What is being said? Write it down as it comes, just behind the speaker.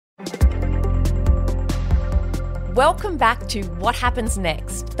Welcome back to What Happens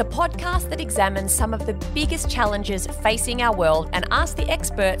Next, the podcast that examines some of the biggest challenges facing our world and asks the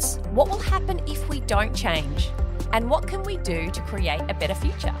experts what will happen if we don't change and what can we do to create a better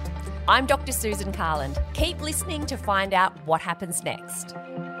future. I'm Dr Susan Carland. Keep listening to find out what happens next.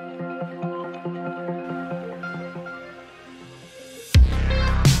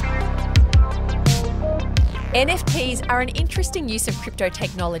 NFTs are an interesting use of crypto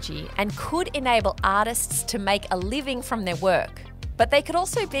technology and could enable artists to make a living from their work. But they could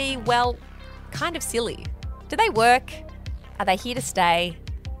also be, well, kind of silly. Do they work? Are they here to stay?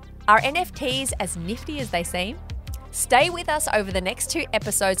 Are NFTs as nifty as they seem? Stay with us over the next 2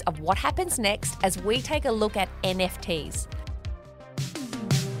 episodes of What Happens Next as we take a look at NFTs.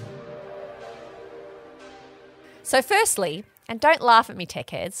 So firstly, and don't laugh at me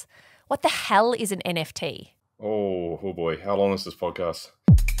tech heads, what the hell is an NFT? Oh boy, how long is this podcast?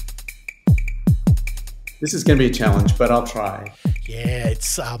 This is going to be a challenge, but I'll try. Yeah,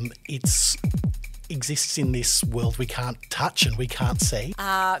 it's exists in this world we can't touch and we can't see.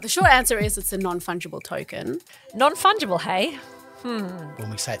 The short answer is it's a non-fungible token. Non-fungible, hey? When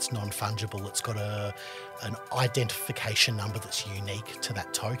we say it's non-fungible, it's got an identification number that's unique to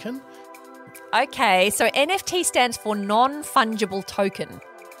that token. Okay, so NFT stands for non-fungible token.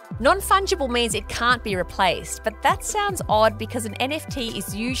 Non-fungible means it can't be replaced, but that sounds odd because an NFT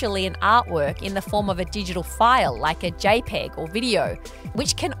is usually an artwork in the form of a digital file like a JPEG or video,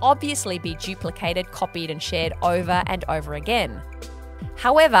 which can obviously be duplicated, copied and shared over and over again.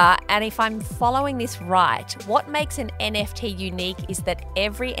 However, and if I'm following this right, what makes an NFT unique is that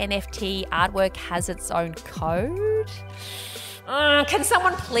every NFT artwork has its own code? Can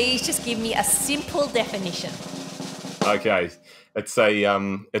someone please just give me a simple definition? Okay, it's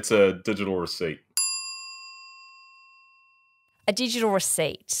a digital receipt. A digital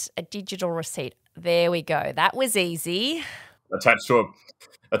receipt. A digital receipt. There we go. That was easy. Attached to a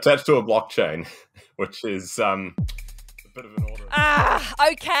blockchain, which is a bit of an order.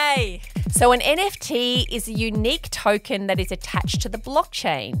 Okay. So an NFT is a unique token that is attached to the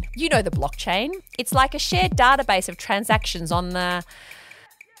blockchain. You know the blockchain. It's like a shared database of transactions on the...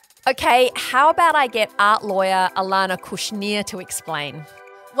 Okay, how about I get art lawyer Alana Kushnir to explain?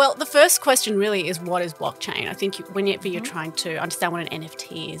 Well, the first question really is what is blockchain? I think whenever you're trying to understand what an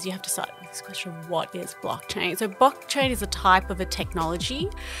NFT is, you have to start with this question of what is blockchain? So blockchain is a type of a technology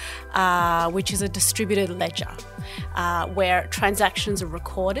which is a distributed ledger where transactions are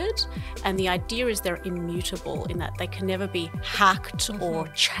recorded, and the idea is they're immutable in that they can never be hacked or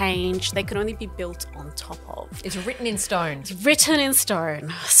changed. They can only be built on top of. It's written in stone. It's written in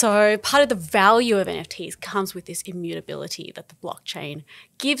stone. So part of the value of NFTs comes with this immutability that the blockchain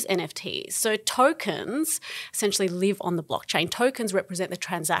gives NFTs. So tokens essentially live on the blockchain. Tokens represent the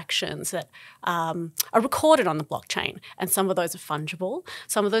transactions that are recorded on the blockchain, and some of those are fungible,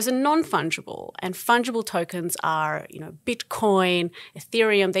 some of those are non-fungible. And fungible tokens are, Bitcoin,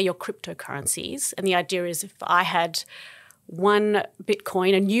 Ethereum, they're your cryptocurrencies. And the idea is if I had 1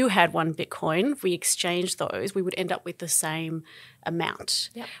 Bitcoin and you had 1 Bitcoin, if we exchanged those, we would end up with the same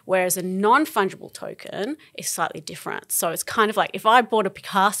amount. Yep. Whereas a non-fungible token is slightly different. So it's kind of like if I bought a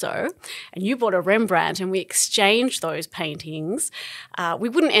Picasso and you bought a Rembrandt and we exchanged those paintings, we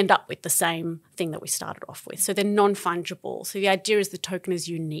wouldn't end up with the same thing that we started off with. So they're non-fungible. So the idea is the token is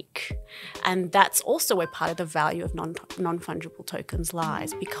unique. And that's also where part of the value of non-fungible tokens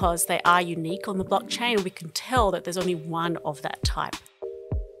lies, because they are unique on the blockchain and we can tell that there's only one of that type.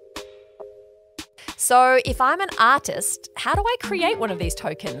 So if I'm an artist, how do I create one of these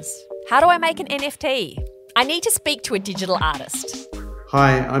tokens? How do I make an NFT? I need to speak to a digital artist.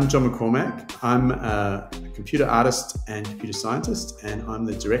 Hi, I'm Jon McCormack. I'm a computer artist and computer scientist, and I'm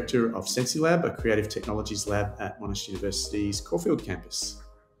the director of SensiLab, a creative technologies lab at Monash University's Caulfield campus.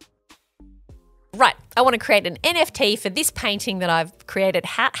 Right, I want to create an NFT for this painting that I've created.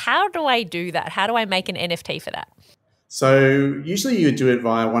 How do I do that? How do I make an NFT for that? So usually you do it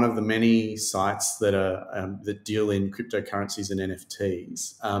via one of the many sites that are that deal in cryptocurrencies and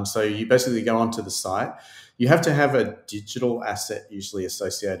NFTs. So you basically go onto the site. You have to have a digital asset usually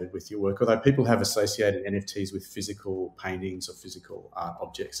associated with your work, although people have associated NFTs with physical paintings or physical art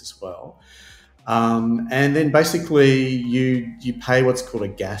objects as well. And then basically you pay what's called a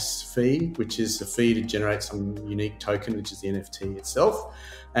gas fee, which is a fee to generate some unique token, which is the NFT itself.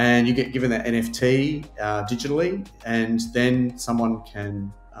 And you get given that NFT digitally, and then someone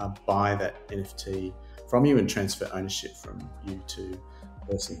can buy that NFT from you and transfer ownership from you to the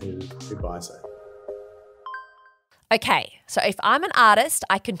person who buys that. Okay, so if I'm an artist,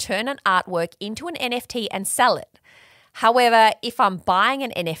 I can turn an artwork into an NFT and sell it. However, if I'm buying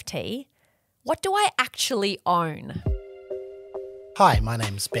an NFT, What do I actually own? Hi, my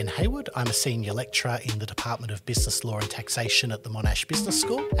name's Ben Hayward. I'm a senior lecturer in the Department of Business Law and Taxation at the Monash Business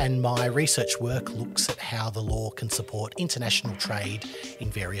School, and my research work looks at how the law can support international trade in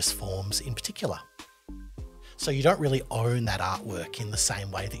various forms in particular. So you don't really own that artwork in the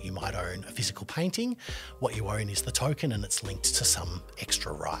same way that you might own a physical painting. What you own is the token, and it's linked to some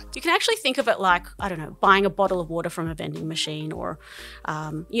extra right. You can actually think of it like, I don't know, buying a bottle of water from a vending machine or,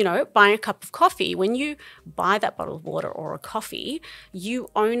 buying a cup of coffee. When you buy that bottle of water or a coffee, you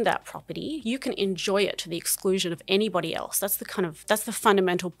own that property. You can enjoy it to the exclusion of anybody else. That's the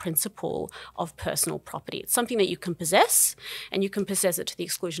fundamental principle of personal property. It's something that you can possess, and you can possess it to the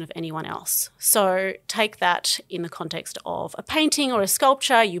exclusion of anyone else. So take that in the context of a painting or a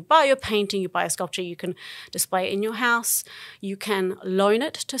sculpture. You buy your painting, you buy a sculpture, you can display it in your house. You can loan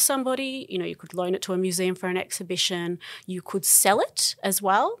it to somebody. You could loan it to a museum for an exhibition. You could sell it as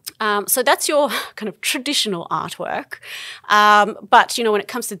well. So that's your kind of traditional artwork. But when it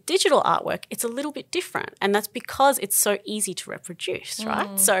comes to digital artwork, it's a little bit different. And that's because it's so easy to reproduce,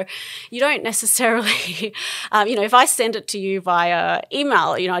 right? So you don't necessarily, if I send it to you via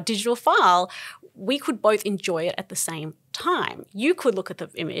email, a digital file, we could both enjoy it at the same time. You could look at the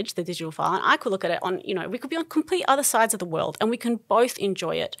image, the digital file, and I could look at it on, we could be on complete other sides of the world, and we can both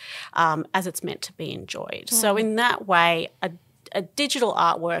enjoy it as it's meant to be enjoyed. So in that way, a digital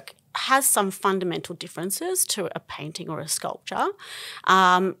artwork has some fundamental differences to a painting or a sculpture.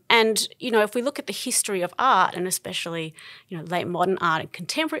 If we look at the history of art, and especially, late modern art and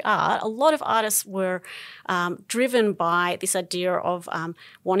contemporary art, a lot of artists were driven by this idea of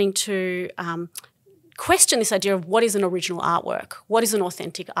wanting to question this idea of what is an original artwork, what is an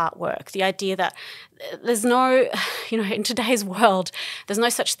authentic artwork, the idea that there's no, in today's world, there's no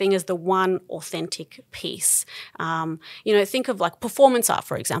such thing as the one authentic piece. Think of like performance art,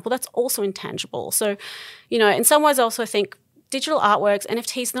 for example, that's also intangible. So, in some ways I also think digital artworks,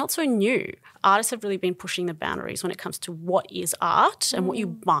 NFTs, not so new. Artists have really been pushing the boundaries when it comes to what is art and what you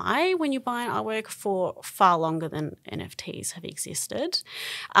buy when you buy an artwork for far longer than NFTs have existed.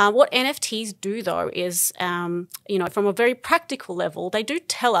 What NFTs do, though, is, from a very practical level, they do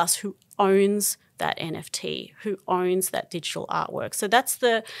tell us who owns that NFT, who owns that digital artwork. So that's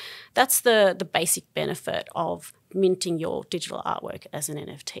the basic benefit of minting your digital artwork as an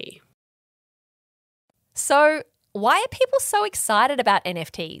NFT. So why are people so excited about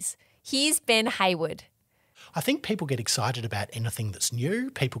NFTs? Here's Ben Hayward. I think people get excited about anything that's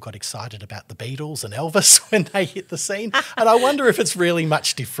new. People got excited about the Beatles and Elvis when they hit the scene. And I wonder if it's really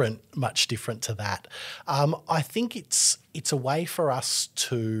much different to that. I think it's a way for us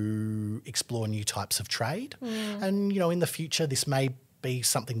to explore new types of trade. And, in the future, this may be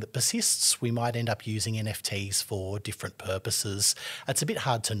something that persists. We might end up using NFTs for different purposes. It's a bit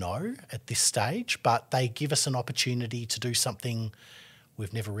hard to know at this stage, but they give us an opportunity to do something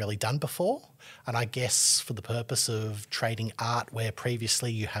we've never really done before. And I guess for the purpose of trading art, where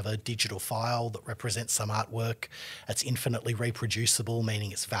previously you have a digital file that represents some artwork, it's infinitely reproducible,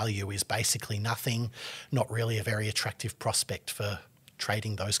 meaning its value is basically nothing, not really a very attractive prospect for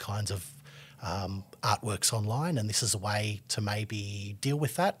trading those kinds of artworks online, and this is a way to maybe deal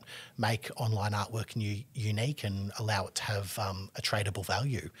with that, make online artwork unique and allow it to have a tradable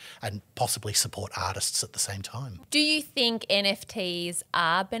value and possibly support artists at the same time. Do you think NFTs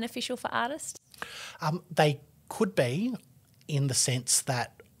are beneficial for artists? They could be, in the sense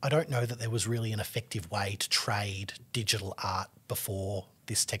that I don't know that there was really an effective way to trade digital art before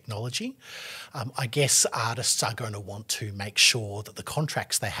this technology. I guess artists are going to want to make sure that the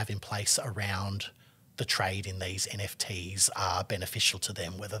contracts they have in place around the trade in these NFTs are beneficial to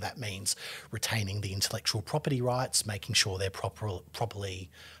them, whether that means retaining the intellectual property rights, making sure they're properly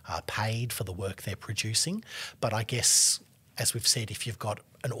paid for the work they're producing. But I guess, as we've said, if you've got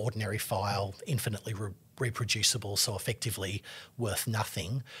an ordinary file, infinitely reproducible, so effectively worth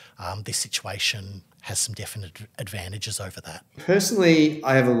nothing, this situation has some definite advantages over that. Personally,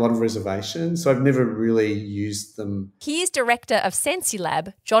 I have a lot of reservations, so I've never really used them. Here's Director of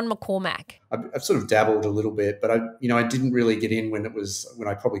SensiLab, Jon McCormack. I've sort of dabbled a little bit, but I didn't really get in when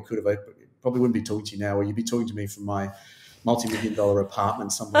I probably could have. I probably wouldn't be talking to you now, or you'd be talking to me from my multi-million-dollar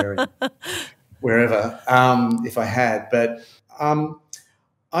apartment somewhere in wherever, if I had. But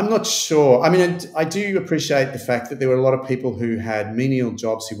I'm not sure. I mean, I do appreciate the fact that there were a lot of people who had menial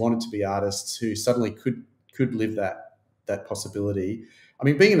jobs who wanted to be artists who suddenly could live that possibility. I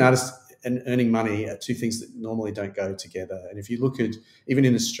mean, being an artist and earning money are two things that normally don't go together. And if you look at, even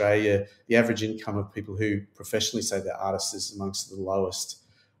in Australia, the average income of people who professionally say they're artists is amongst the lowest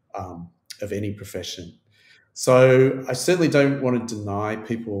of any profession. So I certainly don't want to deny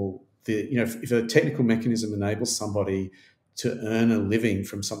people if a technical mechanism enables somebody to earn a living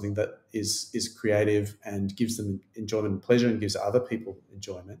from something that is creative and gives them enjoyment and pleasure and gives other people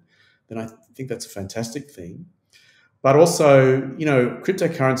enjoyment, then I think that's a fantastic thing. But also,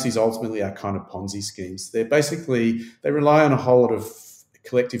 cryptocurrencies ultimately are kind of Ponzi schemes. They rely on a whole lot of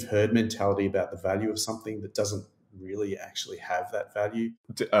collective herd mentality about the value of something that doesn't really actually have that value.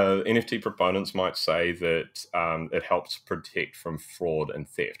 NFT proponents might say that it helps protect from fraud and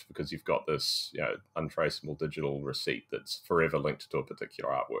theft because you've got this untraceable digital receipt that's forever linked to a particular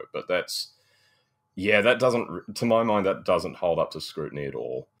artwork. But that doesn't, to my mind, that doesn't hold up to scrutiny at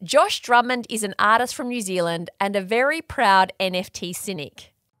all. Josh Drummond is an artist from New Zealand and a very proud NFT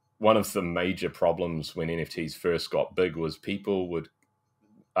cynic. One of the major problems when NFTs first got big was people would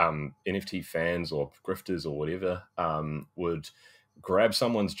NFT fans or grifters or whatever would grab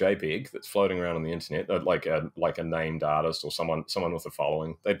someone's JPEG that's floating around on the internet, like a named artist or someone with a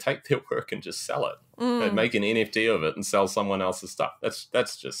following. They'd take their work and just sell it. They'd make an NFT of it and sell someone else's stuff.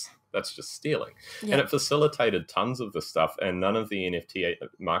 That's just stealing. Yeah. And it facilitated tons of the stuff. And none of the NFT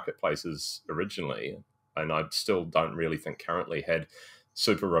marketplaces originally, and I still don't really think currently, had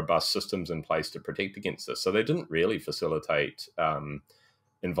super robust systems in place to protect against this. So they didn't really facilitate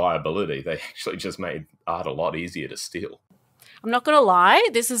inviolability. They actually just made art a lot easier to steal. I'm not going to lie,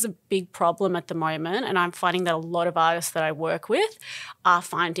 this is a big problem at the moment, and I'm finding that a lot of artists that I work with are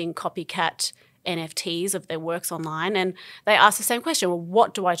finding copycat NFTs of their works online, and they ask the same question, well,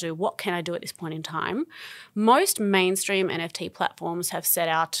 what do I do? What can I do at this point in time? Most mainstream NFT platforms have set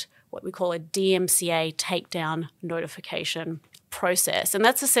out what we call a DMCA takedown notification process. And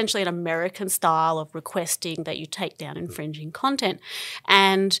that's essentially an American style of requesting that you take down infringing content.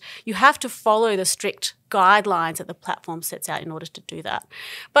 And you have to follow the strict guidelines that the platform sets out in order to do that.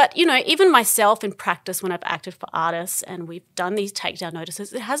 But, even myself in practice when I've acted for artists and we've done these takedown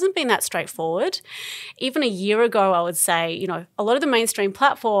notices, it hasn't been that straightforward. Even a year ago, I would say, a lot of the mainstream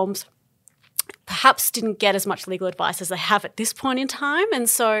platforms perhaps didn't get as much legal advice as they have at this point in time. And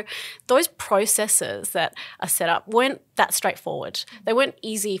so those processes that are set up weren't that straightforward. They weren't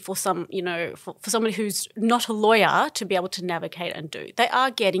easy for for somebody who's not a lawyer to be able to navigate and do. They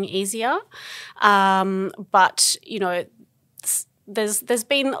are getting easier, but there's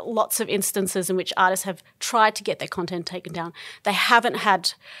been lots of instances in which artists have tried to get their content taken down. They haven't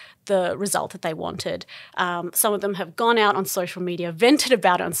had the result that they wanted. Some of them have gone out on social media, vented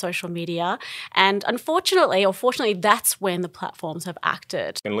about it on social media, and unfortunately or fortunately, that's when the platforms have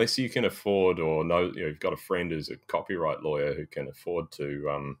acted. Unless you can afford or know, you've got a friend who's a copyright lawyer who can afford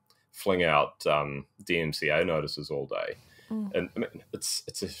to fling out DMCA notices all day. And I mean, it's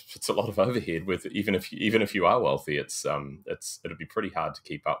a lot of overhead with even if you are wealthy, it'll be pretty hard to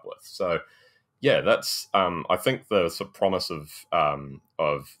keep up with. So yeah, that's I think the sort of promise of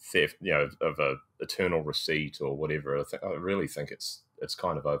theft, of a eternal receipt or whatever. I really think it's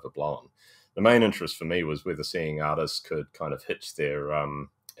kind of overblown. The main interest for me was whether seeing artists could kind of hitch their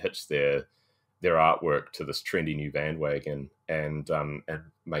artwork to this trendy new bandwagon and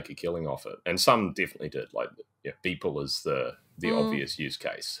make a killing off it. And some definitely did. Like Beeple is the obvious use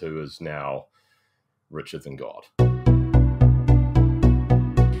case, who is now richer than God.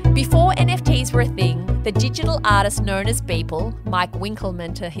 Before NFTs were a thing, the digital artist known as Beeple, Mike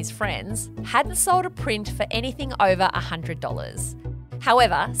Winkelman to his friends, hadn't sold a print for anything over $100.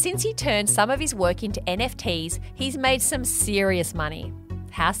 However, since he turned some of his work into NFTs, he's made some serious money.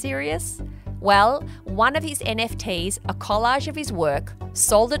 How serious? Well, one of his NFTs, a collage of his work,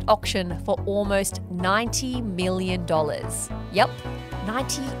 sold at auction for almost $90 million. Yep,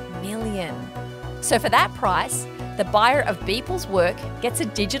 $90 million. So for that price, the buyer of Beeple's work gets a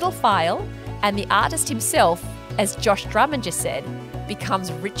digital file, and the artist himself, as Josh Drummond just said,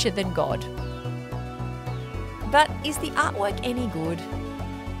 becomes richer than God. But is the artwork any good?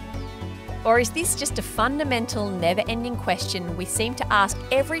 Or is this just a fundamental, never-ending question we seem to ask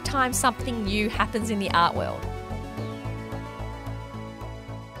every time something new happens in the art world?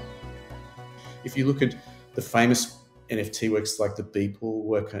 If you look at the famous NFT works like the Beeple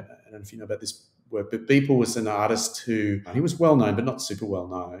work, I don't know if you know about this work, but Beeple was an artist he was well known, but not super well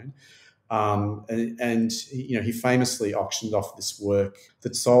known. And he famously auctioned off this work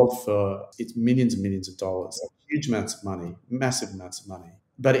that sold for millions and millions of dollars, like huge amounts of money, massive amounts of money.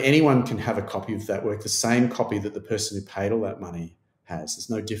 But anyone can have a copy of that work, the same copy that the person who paid all that money has. There's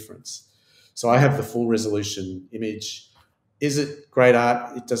no difference. So I have the full resolution image. Is it great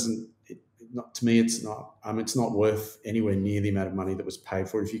art? To me, it's not. It's not worth anywhere near the amount of money that was paid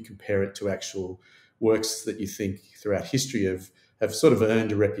for if you compare it to actual works that you think throughout history have sort of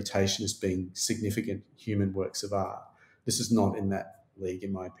earned a reputation as being significant human works of art. This is not in that league,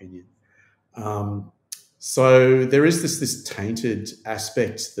 in my opinion. So there is this tainted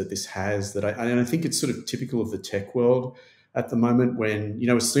aspect that this has and I think it's sort of typical of the tech world at the moment when,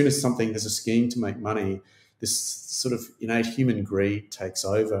 as soon as there's a scheme to make money, this sort of innate human greed takes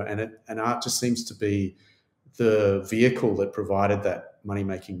over and art just seems to be the vehicle that provided that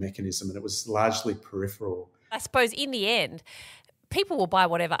money-making mechanism, and it was largely peripheral. I suppose in the end, people will buy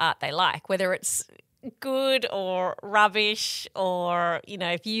whatever art they like, whether it's good or rubbish or,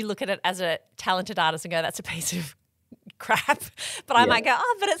 if you look at it as a talented artist and go, that's a piece of crap. But I might go,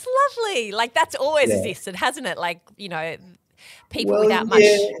 oh, but it's lovely. Like that's always existed, hasn't it? Like, people without much...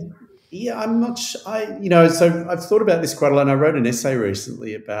 Yeah, I'm not sure. So I've thought about this quite a lot, and I wrote an essay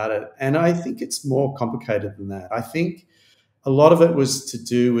recently about it, and I think it's more complicated than that. I think a lot of it was to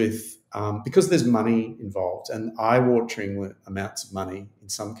do with, because there's money involved and eye-watering amounts of money in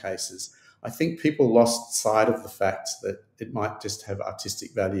some cases, I think people lost sight of the fact that it might just have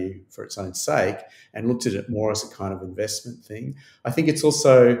artistic value for its own sake and looked at it more as a kind of investment thing. I think it's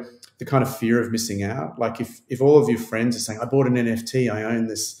also the kind of fear of missing out. Like if all of your friends are saying, I bought an NFT, I own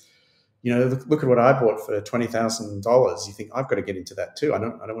this, look at what I bought for $20,000. You think, I've got to get into that too. I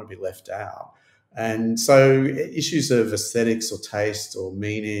don't want to be left out. And so issues of aesthetics or taste or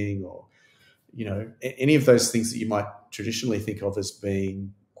meaning or, any of those things that you might traditionally think of as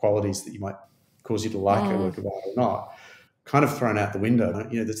being qualities that you might cause you to like a work of art or not, kind of thrown out the window.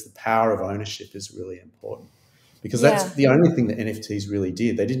 That's the power of ownership is really important because that's the only thing that NFTs really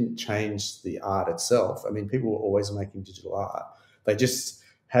did. They didn't change the art itself. I mean, people were always making digital art. They just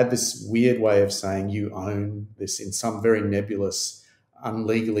had this weird way of saying you own this in some very nebulous,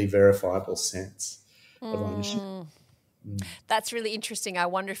 unlegally verifiable sense of ownership. That's really interesting. I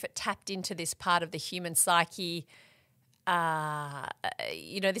wonder if it tapped into this part of the human psyche,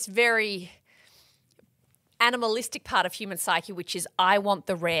 this very animalistic part of human psyche, which is I want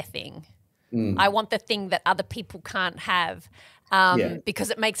the rare thing. I want the thing that other people can't have because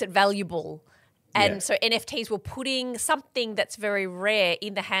it makes it valuable. And so NFTs were putting something that's very rare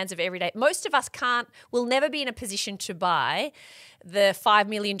in the hands of everyday. Most of us will never be in a position to buy the $5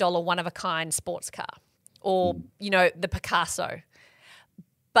 million one-of-a-kind sports car or, the Picasso.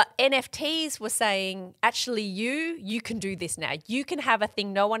 But NFTs were saying, actually, you can do this now. You can have a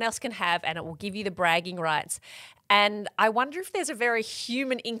thing no one else can have and it will give you the bragging rights. And I wonder if there's a very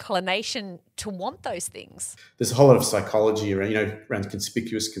human inclination to want those things. There's a whole lot of psychology around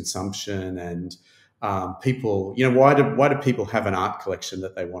conspicuous consumption and people, why do people have an art collection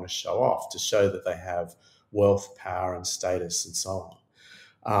that they want to show off, to show that they have wealth, power and status and so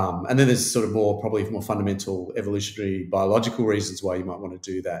on. And then there's sort of probably more fundamental evolutionary biological reasons why you might want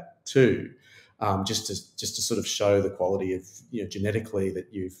to do that too. Just to sort of show the quality of genetically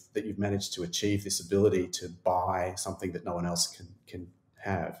that you've managed to achieve this ability to buy something that no one else can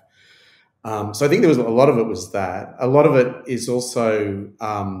have. So I think there was a lot of it was that. A lot of it is also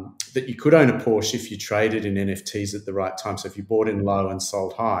that you could own a Porsche if you traded in NFTs at the right time. So if you bought in low and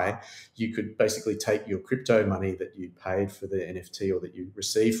sold high, you could basically take your crypto money that you paid for the NFT or that you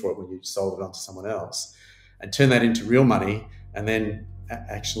received for it when you sold it on to someone else and turn that into real money and then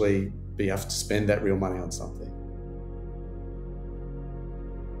actually be able to spend that real money on something.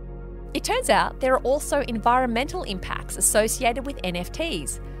 It turns out there are also environmental impacts associated with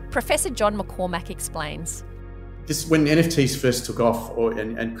NFTs. Professor Jon McCormack explains. When NFTs first took off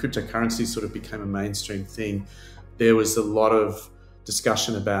and cryptocurrencies sort of became a mainstream thing, there was a lot of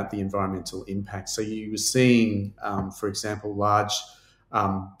discussion about the environmental impact. So you were seeing, for example, large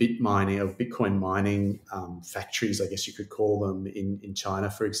Bitcoin mining factories, I guess you could call them, in China,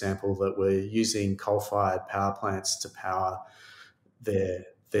 for example, that were using coal-fired power plants to power their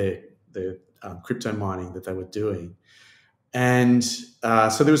crypto mining that they were doing. And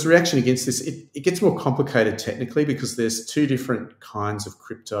so there was a reaction against this. It gets more complicated technically because there's two different kinds of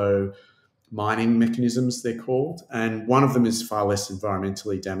crypto mining mechanisms, they're called, and one of them is far less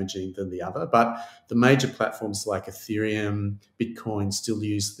environmentally damaging than the other. But the major platforms like Ethereum, Bitcoin still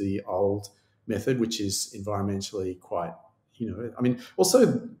use the old method, which is environmentally quite,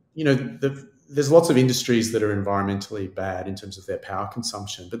 also, there's lots of industries that are environmentally bad in terms of their power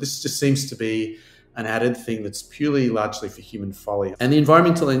consumption, but this just seems to be an added thing that's purely largely for human folly. And the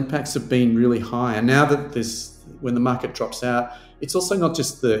environmental impacts have been really high. And now that when the market drops out, it's also not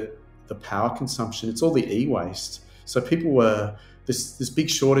just the power consumption, it's all the e-waste. So people this big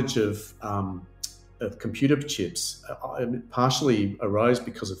shortage of computer chips partially arose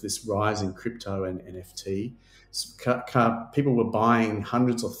because of this rise in crypto and NFT. People were buying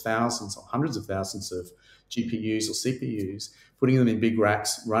hundreds of thousands of GPUs or CPUs, putting them in big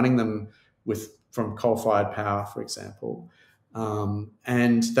racks, running them from coal-fired power, for example.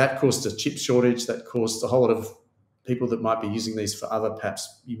 And that caused a chip shortage, that caused a whole lot of people that might be using these for other,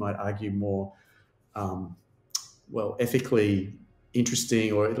 perhaps you might argue more, ethically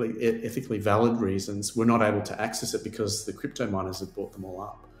interesting or ethically valid reasons were not able to access it because the crypto miners had bought them all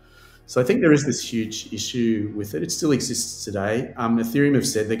up. So I think there is this huge issue with it. It still exists today. Ethereum have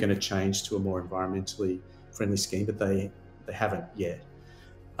said they're going to change to a more environmentally friendly scheme, but they haven't yet.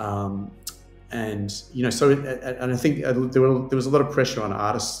 And I think there was a lot of pressure on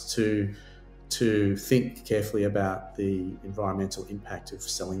artists to think carefully about the environmental impact of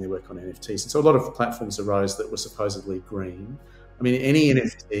selling their work on NFTs. And so a lot of platforms arose that were supposedly green. I mean, any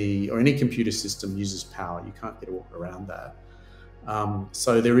NFT or any computer system uses power. You can't get around that.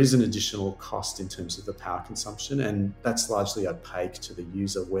 So there is an additional cost in terms of the power consumption, and that's largely opaque to the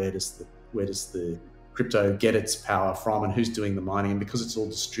user. Where does the crypto get its power from, and who's doing the mining? And because it's all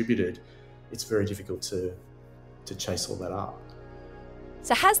distributed, it's very difficult to chase all that up.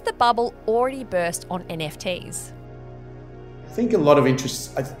 So has the bubble already burst on NFTs? I think a lot of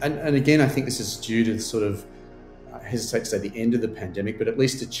interest, and again, I think this is due to the sort of, I hesitate to say the end of the pandemic, but at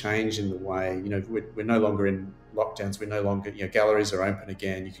least a change in the way, we're no longer in lockdowns, we're no longer, galleries are open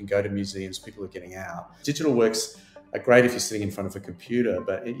again, you can go to museums, people are getting out. Digital works are great if you're sitting in front of a computer,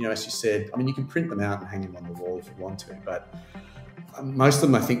 but as you said, I mean, you can print them out and hang them on the wall if you want to, but most of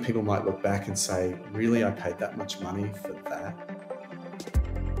them, I think people might look back and say, really, I paid that much money for that?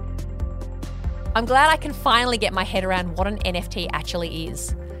 I'm glad I can finally get my head around what an NFT actually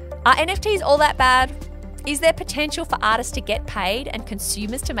is. Are NFTs all that bad? Is there potential for artists to get paid and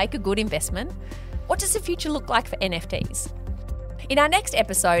consumers to make a good investment? What does the future look like for NFTs? In our next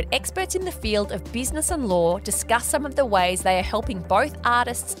episode, experts in the field of business and law discuss some of the ways they are helping both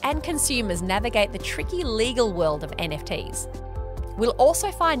artists and consumers navigate the tricky legal world of NFTs. We'll also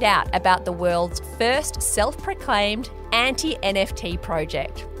find out about the world's first self-proclaimed anti-NFT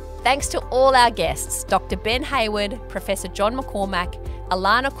project. Thanks to all our guests, Dr. Ben Hayward, Professor Jon McCormack,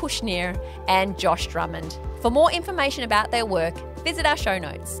 Alana Kushnir, and Josh Drummond. For more information about their work, visit our show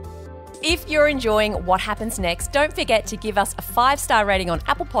notes. If you're enjoying What Happens Next, don't forget to give us a 5-star rating on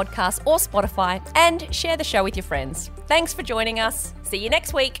Apple Podcasts or Spotify and share the show with your friends. Thanks for joining us. See you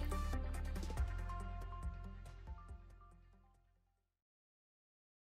next week.